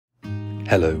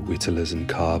Hello whittlers and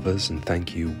carvers, and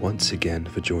thank you once again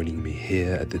for joining me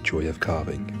here at the Joy of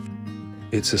Carving.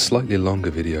 It's a slightly longer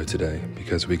video today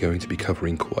because we're going to be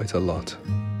covering quite a lot.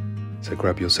 So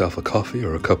grab yourself a coffee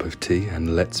or a cup of tea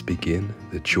and let's begin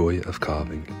the joy of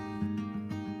carving.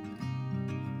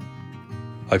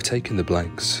 I've taken the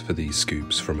blanks for these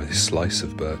scoops from a slice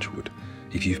of birchwood.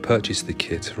 If you've purchased the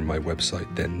kit from my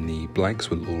website, then the blanks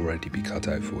will already be cut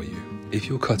out for you. If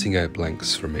you're cutting out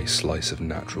blanks from a slice of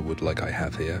natural wood like I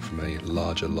have here from a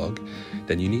larger log,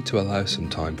 then you need to allow some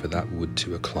time for that wood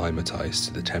to acclimatise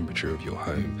to the temperature of your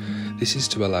home. This is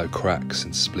to allow cracks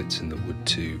and splits in the wood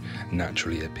to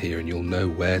naturally appear, and you'll know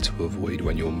where to avoid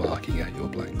when you're marking out your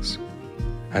blanks.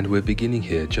 And we're beginning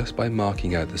here just by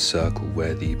marking out the circle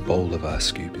where the bowl of our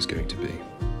scoop is going to be.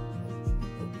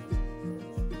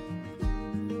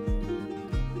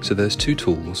 So there's two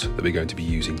tools that we're going to be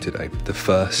using today. The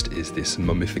first is this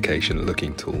mummification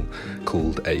looking tool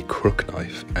called a crook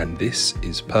knife, and this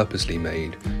is purposely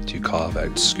made to carve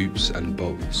out scoops and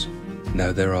bowls.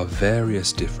 Now there are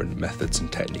various different methods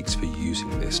and techniques for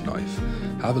using this knife.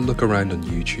 Have a look around on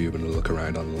YouTube and a look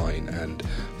around online and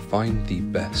find the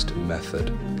best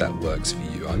method that works for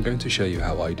you. I'm going to show you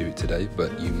how I do it today,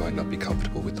 but you might not be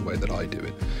comfortable with the way that I do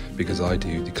it because I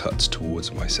do the cuts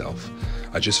towards myself.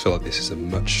 I just feel like this is a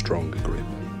much stronger grip.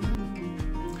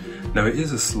 Now it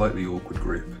is a slightly awkward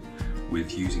grip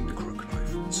with using the crook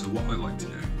knife, so what I like to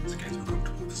do is get to a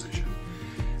comfortable position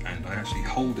and I actually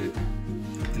hold it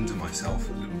into myself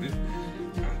a little bit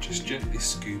and I just gently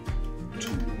scoop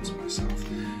towards myself.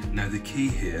 Now the key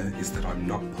here is that I'm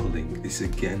not pulling. This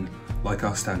again, like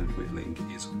our standard whittling,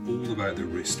 is all about the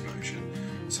wrist motion.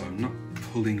 So I'm not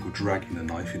pulling or dragging the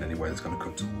knife in any way that's going to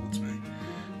come towards me.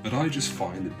 But I just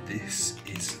find that this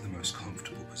is the most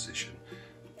comfortable position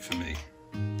for me.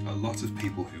 A lot of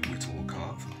people who whittle or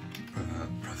carve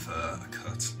prefer a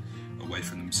cut away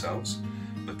from themselves.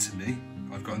 But to me,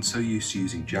 I've gotten so used to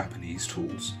using Japanese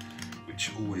tools,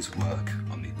 which always work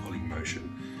on the pulling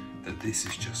motion, that this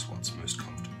is just what's most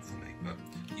comfortable for me. But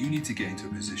you need to get into a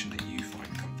position that you find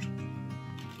comfortable.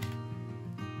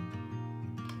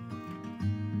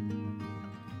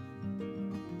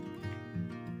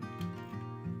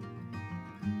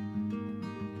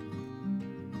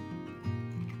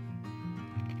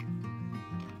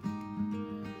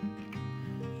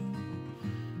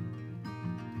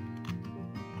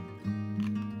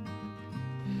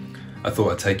 I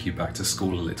thought I'd take you back to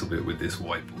school a little bit with this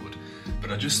whiteboard, but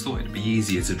I just thought it'd be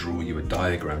easier to draw you a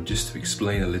diagram just to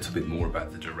explain a little bit more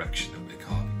about the direction that we're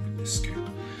carving with this scoop.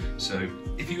 So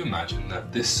if you imagine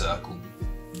that this circle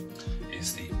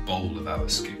is the bowl of our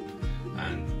scoop,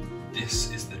 and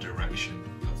this is the direction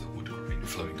of the wood grain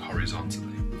flowing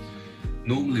horizontally.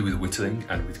 Normally with whittling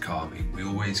and with carving, we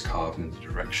always carve in the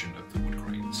direction of the wood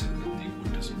grain so that the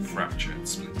wood doesn't fracture and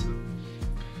splinter.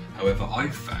 However,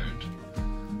 I've found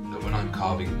that when I'm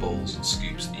carving bowls and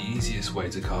scoops, the easiest way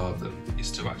to carve them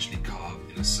is to actually carve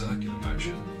in a circular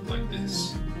motion like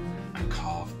this and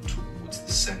carve towards the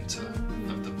centre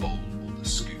of the bowl or the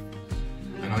scoop.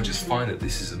 And I just find that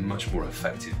this is a much more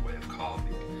effective way of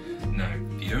carving. Now,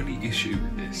 the only issue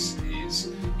with this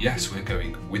is, yes, we're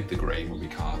going with the grain when we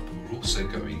carve, but we're also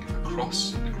going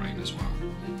across the grain as well.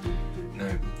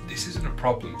 Now, this isn't a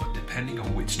problem, but depending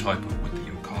on which type of wood that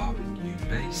you're carving, you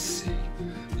may see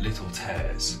little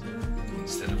tears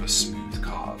instead of a smooth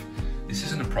carve. This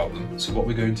isn't a problem, so what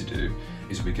we're going to do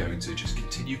is we're going to just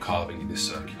continue carving in this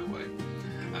circular way.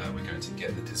 We're going to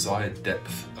get the desired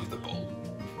depth of the bowl,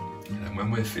 and then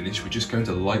when we're finished, we're just going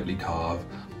to lightly carve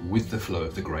with the flow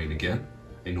of the grain again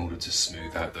in order to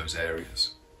smooth out those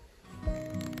areas.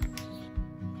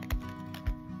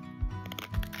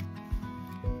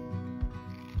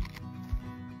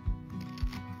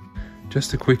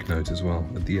 Just a quick note as well,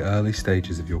 at the early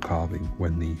stages of your carving,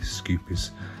 when the scoop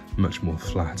is much more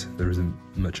flat, there isn't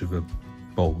much of a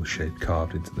bowl shape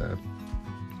carved into there.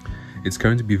 It's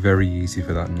going to be very easy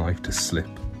for that knife to slip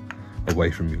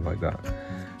away from you like that.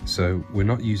 So we're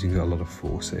not using a lot of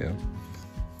force here.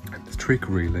 And the trick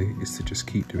really is to just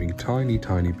keep doing tiny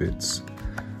bits.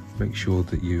 Make sure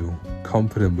that you're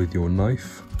confident with your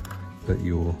knife, that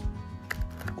you're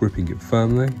gripping it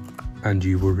firmly, and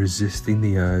you were resisting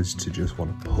the urge to just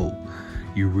want to pull.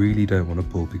 You really don't want to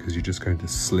pull because you're just going to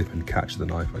slip and catch the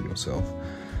knife on yourself.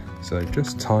 So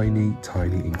just tiny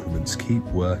increments. Keep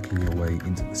working your way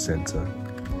into the center,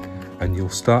 and you'll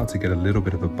start to get a little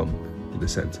bit of a bump in the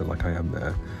center like I am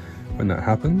there. When that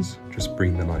happens, just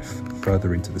bring the knife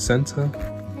further into the center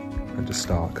and just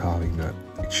start carving that.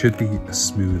 It should be a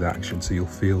smooth action, so you'll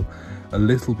feel a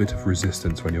little bit of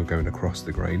resistance when you're going across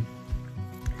the grain.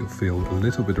 You'll feel a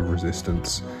little bit of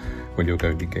resistance when you're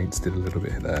going against it a little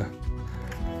bit there.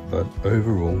 But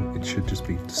overall, it should just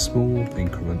be small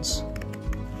increments.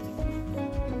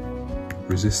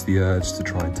 Resist the urge to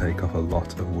try and take off a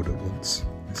lot of wood at once.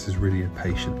 This is really a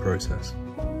patient process.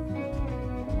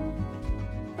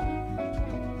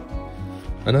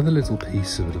 Another little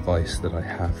piece of advice that I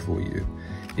have for you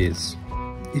is,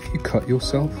 if you cut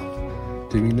yourself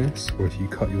doing this, or if you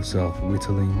cut yourself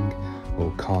whittling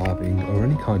or carving or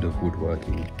any kind of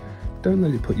woodworking, don't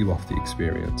let it put you off the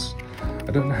experience.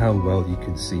 I don't know how well you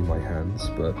can see my hands,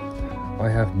 but I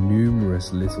have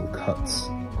numerous little cuts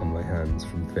on my hands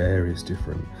from various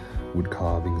different wood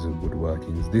carvings and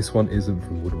woodworkings. This one isn't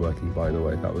from woodworking, by the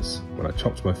way. That was when I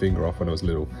chopped my finger off when I was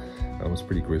little. That was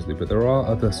pretty grisly, but there are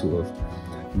other sort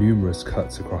of numerous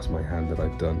cuts across my hand that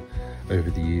I've done over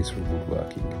the years from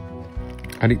woodworking.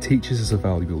 And it teaches us a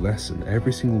valuable lesson.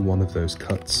 Every single one of those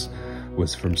cuts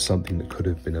was from something that could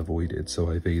have been avoided. So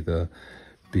I've either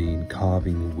been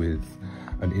carving with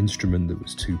an instrument that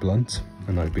was too blunt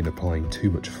and I've been applying too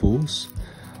much force,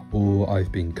 or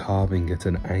I've been carving at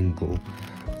an angle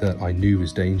that I knew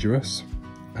was dangerous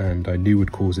and I knew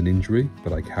would cause an injury,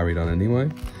 but I carried on anyway.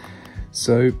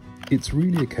 So it's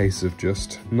really a case of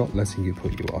just not letting it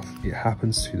put you off. It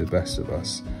happens to the best of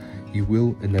us. You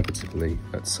will inevitably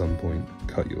at some point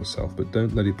cut yourself, but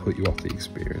don't let it put you off the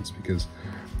experience, because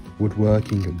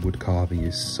woodworking and wood carving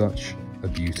is such a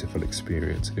beautiful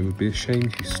experience. It would be a shame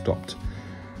if you stopped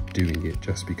doing it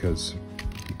just because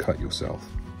you cut yourself.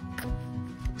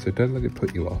 So don't let it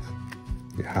put you off.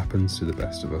 It happens to the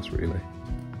best of us, really.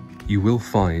 You will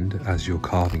find, as you're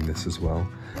carving this as well,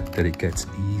 that it gets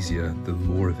easier the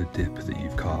more of a dip that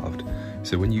you've carved.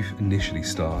 So when you initially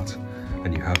start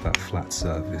and you have that flat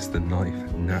surface, the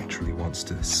knife naturally wants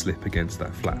to slip against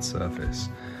that flat surface.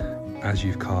 As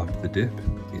you've carved the dip,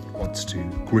 it wants to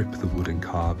grip the wood and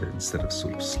carve it instead of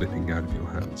sort of slipping out of your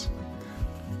hands.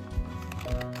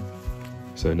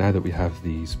 So now that we have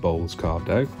these bowls carved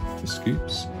out, the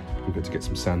scoops, we're going to get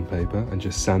some sandpaper and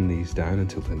just sand these down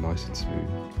until they're nice and smooth.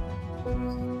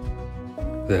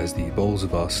 There's the bowls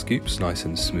of our scoops, nice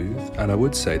and smooth, and I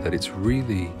would say that it's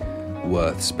really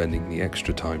worth spending the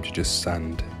extra time to just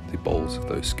sand the bowls of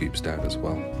those scoops down as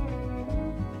well.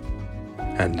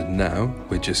 And now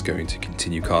we're just going to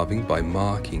continue carving by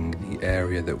marking the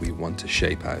area that we want to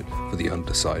shape out for the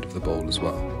underside of the bowl as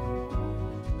well.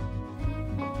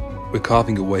 We're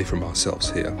carving away from ourselves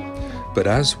here, but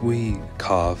as we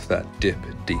carve that dip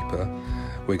deeper,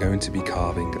 we're going to be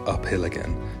carving uphill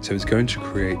again. So it's going to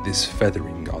create this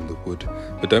feathering on the wood,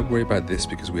 but don't worry about this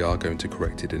because we are going to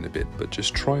correct it in a bit, but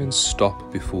just try and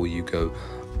stop before you go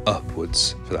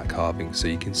upwards for that carving. So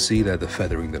you can see there the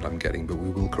feathering that I'm getting, but we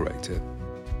will correct it.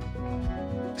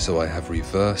 So I have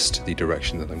reversed the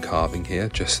direction that I'm carving here,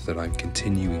 just so that I'm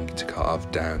continuing to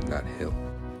carve down that hill.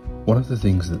 One of the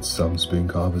things that some spoon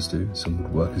carvers do, some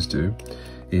woodworkers do,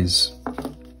 is,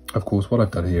 of course, what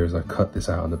I've done here is I've cut this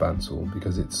out on the bandsaw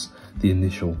because it's the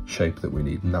initial shape that we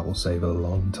need, and that will save a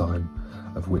long time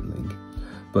of whittling.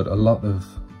 But a lot of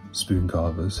spoon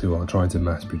carvers who are trying to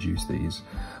mass produce these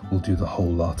will do the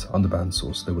whole lot on the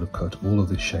bandsaw. So they would have cut all of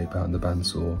this shape out on the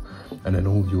bandsaw, and then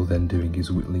all you're then doing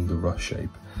is whittling the rough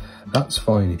shape. That's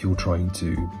fine if you're trying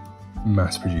to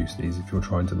mass produce these, if you're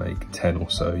trying to make 10 or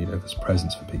so, you know, as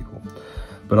presents for people.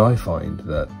 But I find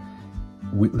that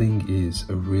whittling is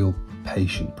a real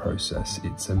patient process.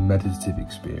 It's a meditative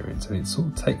experience, and it sort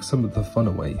of takes some of the fun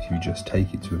away if you just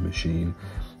take it to a machine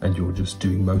and you're just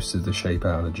doing most of the shape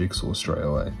out on a jigsaw straight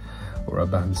away or a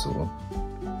bandsaw.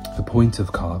 The point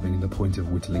of carving and the point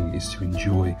of whittling is to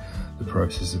enjoy the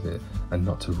process of it and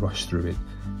not to rush through it.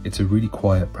 It's a really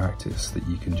quiet practice that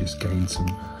you can just gain some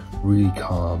really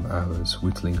calm hours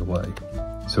whittling away.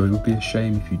 So it would be a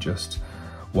shame if you just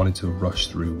wanted to rush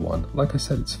through one. Like I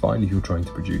said, it's fine if you're trying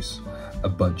to produce a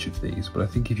bunch of these, but I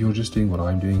think if you're just doing what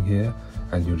I'm doing here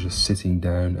and you're just sitting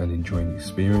down and enjoying the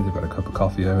experience, I've got a cup of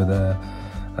coffee over there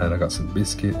and I got some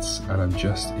biscuits and I'm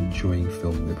just enjoying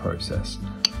filming the process,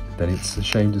 then it's a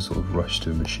shame to sort of rush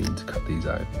to a machine to cut these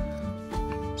out.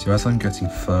 So as I'm getting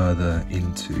further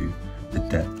into the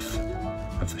depth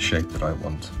of the shape that I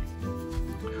want,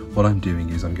 what I'm doing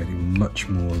is I'm getting much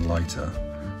more lighter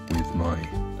with my,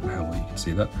 I don't know how well you can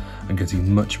see that, I'm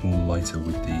getting much more lighter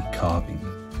with the carving.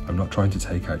 I'm not trying to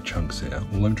take out chunks here.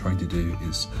 All I'm trying to do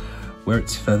is, where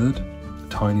it's feathered a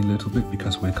tiny little bit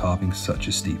because we're carving such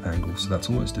a steep angle, so that's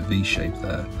almost a V shape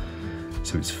there.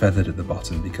 So it's feathered at the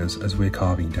bottom because as we're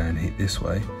carving down here this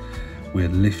way, we're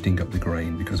lifting up the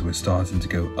grain because we're starting to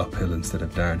go uphill instead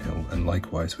of downhill, and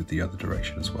likewise with the other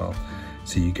direction as well.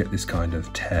 So you get this kind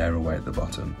of tear away at the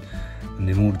bottom. And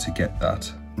in order to get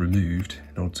that removed,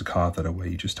 in order to carve that away,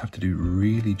 you just have to do it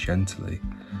really gently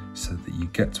so that you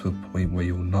get to a point where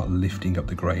you're not lifting up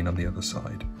the grain on the other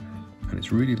side. And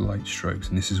it's really light strokes,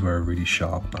 and this is where a really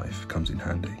sharp knife comes in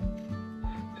handy.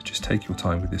 So just take your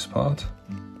time with this part,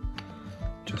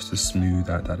 just to smooth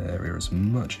out that area as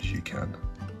much as you can.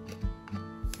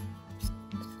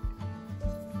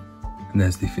 And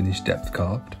there's the finished depth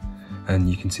carved, and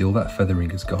you can see all that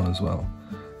feathering is gone as well.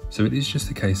 So it is just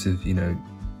a case of, you know,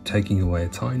 taking away a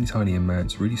tiny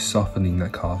amount, really softening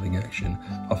that carving action,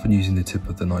 often using the tip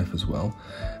of the knife as well.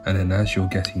 And then as you're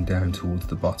getting down towards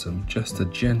the bottom, just a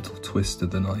gentle twist of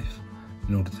the knife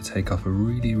in order to take off a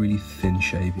really thin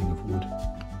shaving of wood.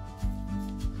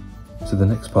 So the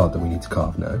next part that we need to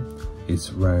carve now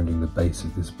is rounding the base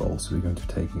of this bowl. So we're going to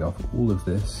be taking off all of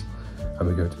this, and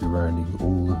we're going to be rounding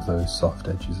all of those soft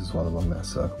edges as well along that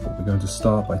circle. But we're going to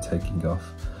start by taking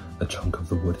off a chunk of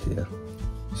the wood here.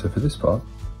 So for this part,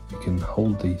 we can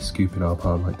hold the scoop in our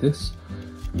palm like this,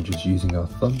 and we're just using our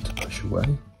thumb to push away,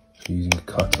 so using the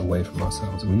cut away from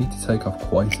ourselves. And we need to take off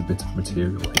quite a bit of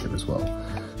material here as well.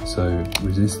 So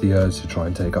resist the urge to try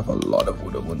and take off a lot of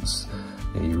wood at once.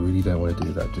 Yeah, you really don't want to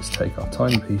do that. Just take off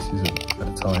tiny pieces at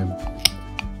a time,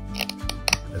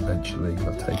 and eventually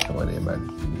you'll take away the amount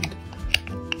that you need.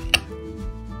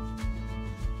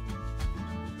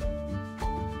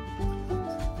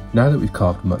 Now that we've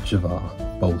carved much of our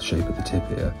bowl shape at the tip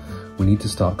here, we need to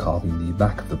start carving the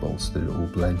back of the bowl so that it all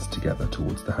blends together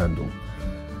towards the handle.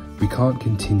 We can't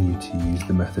continue to use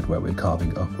the method where we're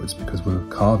carving upwards because we're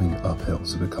carving uphill,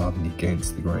 so we're carving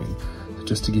against the grain. So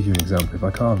just to give you an example, if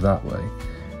I carve that way,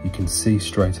 you can see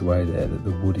straight away there that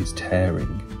the wood is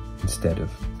tearing instead of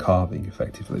carving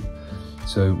effectively.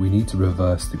 So we need to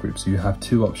reverse the grip. So you have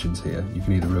two options here. You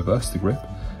can either reverse the grip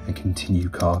and continue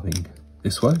carving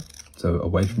this way, so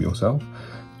away from yourself.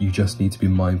 You just need to be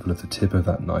mindful of the tip of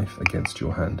that knife against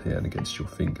your hand here and against your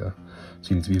finger. So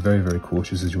you need to be very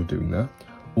cautious as you're doing that.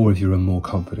 Or if you're a more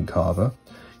confident carver,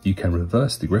 you can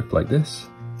reverse the grip like this,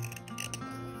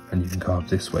 and you can carve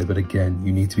this way. But again,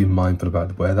 you need to be mindful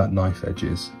about where that knife edge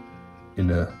is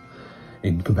in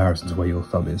comparison to where your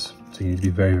thumb is. So you need to be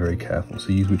very careful. So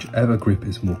use whichever grip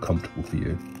is more comfortable for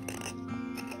you.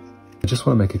 I just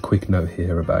want to make a quick note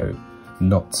here about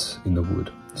knots in the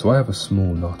wood. So I have a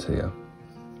small knot here.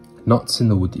 Knots in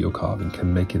the wood that you're carving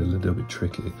can make it a little bit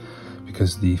tricky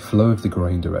because the flow of the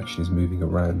grain direction is moving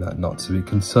around that knot, so it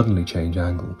can suddenly change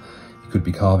angle. You could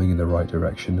be carving in the right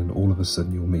direction and all of a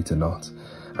sudden you'll meet a knot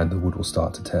and the wood will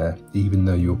start to tear, even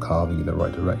though you're carving in the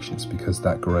right direction. It's because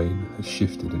that grain has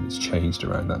shifted and it's changed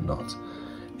around that knot.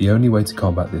 The only way to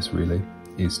combat this really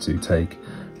is to take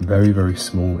very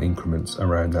small increments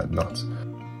around that knot.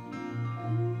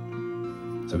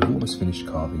 So we've almost finished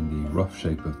carving the rough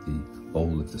shape of the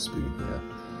bowl of the spoon here,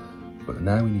 but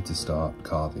now we need to start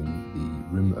carving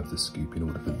the rim of the scoop in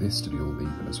order for this to be all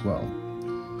even as well.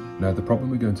 Now the problem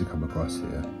we're going to come across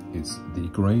here is the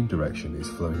grain direction is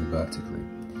flowing vertically.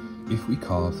 If we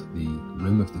carve the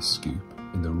rim of the scoop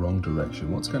in the wrong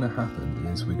direction, what's going to happen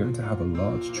is we're going to have a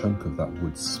large chunk of that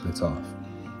wood split off,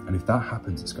 and if that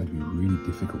happens it's going to be really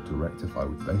difficult to rectify.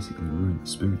 We'd basically ruin the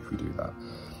spoon if we do that.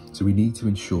 So we need to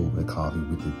ensure we're carving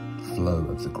with the flow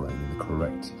of the grain in the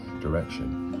correct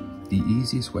direction. The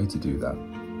easiest way to do that,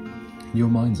 in your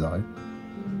mind's eye,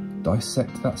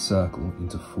 dissect that circle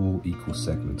into 4 equal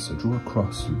segments. So draw a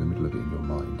cross through the middle of it in your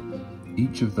mind.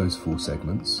 Each of those 4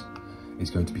 segments is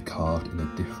going to be carved in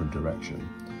a different direction.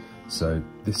 So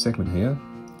this segment here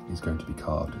is going to be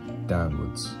carved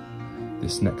downwards.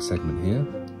 This next segment here,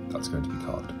 that's going to be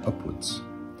carved upwards.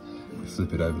 We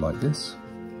flip it over like this.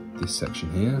 This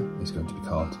section here is going to be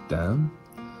carved down,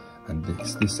 and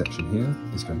this section here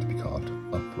is going to be carved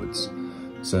upwards.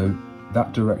 So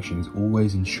that direction is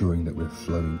always ensuring that we're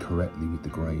flowing correctly with the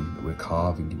grain, that we're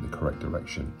carving in the correct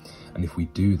direction. And if we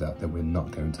do that, then we're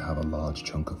not going to have a large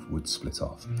chunk of wood split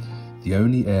off. The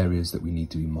only areas that we need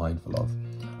to be mindful of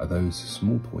are those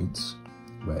small points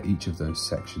where each of those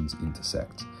sections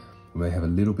intersect. We may have a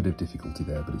little bit of difficulty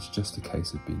there, but it's just a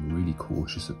case of being really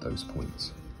cautious at those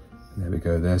points. And there we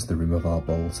go, there's the rim of our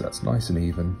bowl, so that's nice and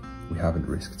even. We haven't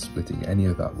risked splitting any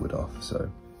of that wood off, so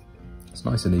it's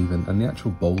nice and even. And the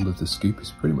actual bowl of the scoop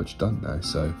is pretty much done now,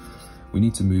 so we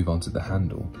need to move on to the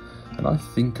handle. And I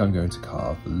think I'm going to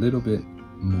carve a little bit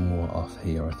more off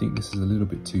here. I think this is a little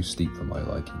bit too steep for my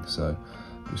liking, so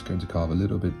I'm just going to carve a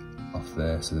little bit off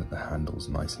there so that the handle's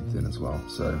nice and thin as well.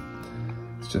 So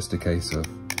it's just a case of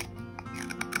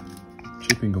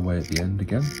chipping away at the end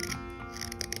again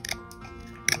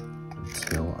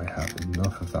until I have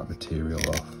enough of that material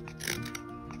off.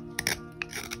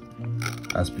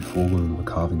 As before, when we were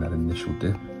carving that initial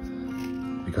dip,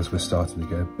 we because we're starting to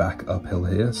go back uphill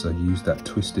here, so use that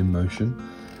twisting motion,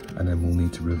 and then we'll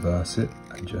need to reverse it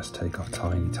and just take off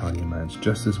tiny amounts,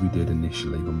 just as we did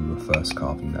initially when we were first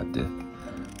carving that dip.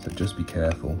 So just be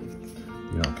careful,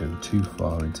 you're not going too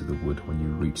far into the wood when you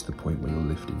reach the point where you're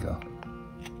lifting up.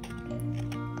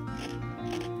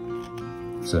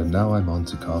 So now I'm on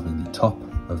to carving the top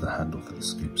of the handle for the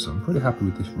scoop. So I'm pretty happy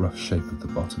with this rough shape of the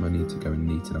bottom. I need to go and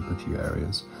neaten up a few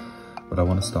areas, but I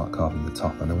want to start carving the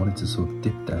top, and I want it to sort of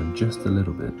dip down just a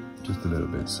little bit.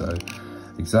 So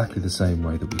exactly the same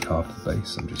way that we carved the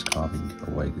base, I'm just carving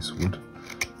away this wood,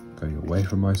 going away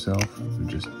from myself and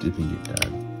just dipping it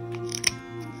down.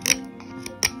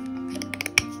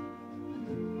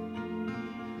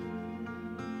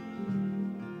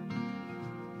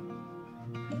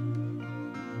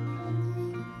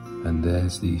 And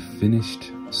there's the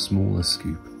finished smaller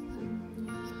scoop.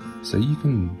 So you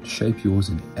can shape yours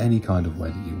in any kind of way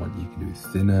that you want. You can do it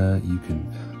thinner, you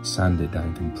can sand it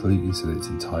down completely so that it's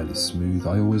entirely smooth.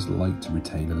 I always like to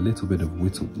retain a little bit of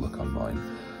whittled look on mine,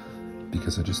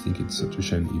 because I just think it's such a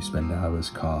shame that you spend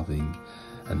hours carving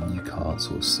and you can't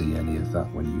sort of see any of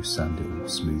that when you sand it all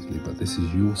smoothly. But this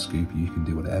is your scoop, you can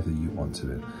do whatever you want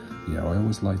to it. You know, I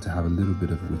always like to have a little bit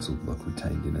of whittled look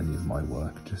retained in any of my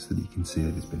work, just so that you can see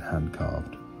that it's been hand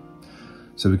carved.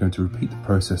 So we're going to repeat the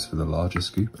process for the larger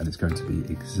scoop, and it's going to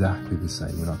be exactly the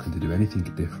same. We're not going to do anything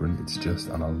different, it's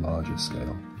just on a larger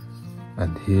scale.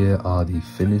 And here are the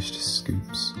finished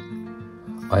scoops.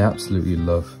 I absolutely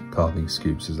love carving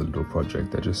scoops as a little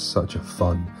project. They're just such a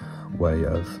fun way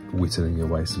of whittling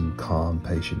away some calm,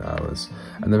 patient hours,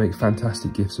 and they make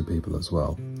fantastic gifts for people as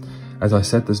well. As I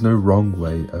said, there's no wrong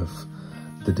way of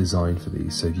the design for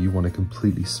these, so if you want to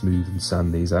completely smooth and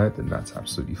sand these out, then that's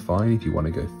absolutely fine. If you want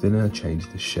to go thinner,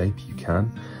 change the shape, you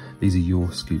can. These are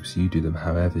your scoops, you do them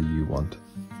however you want.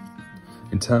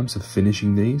 In terms of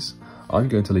finishing these, I'm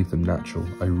going to leave them natural.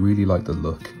 I really like the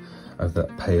look of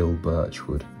that pale birch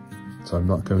wood, so I'm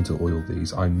not going to oil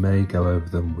these. I may go over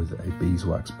them with a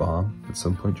beeswax balm at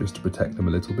some point just to protect them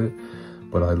a little bit,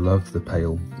 but I love the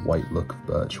pale white look of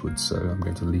birchwood, so I'm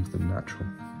going to leave them natural.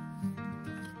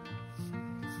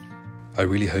 I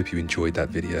really hope you enjoyed that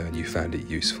video and you found it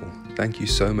useful. Thank you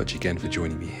so much again for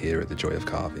joining me here at The Joy of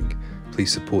Carving.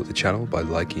 Please support the channel by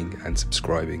liking and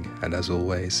subscribing, and as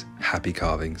always, happy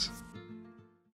carvings.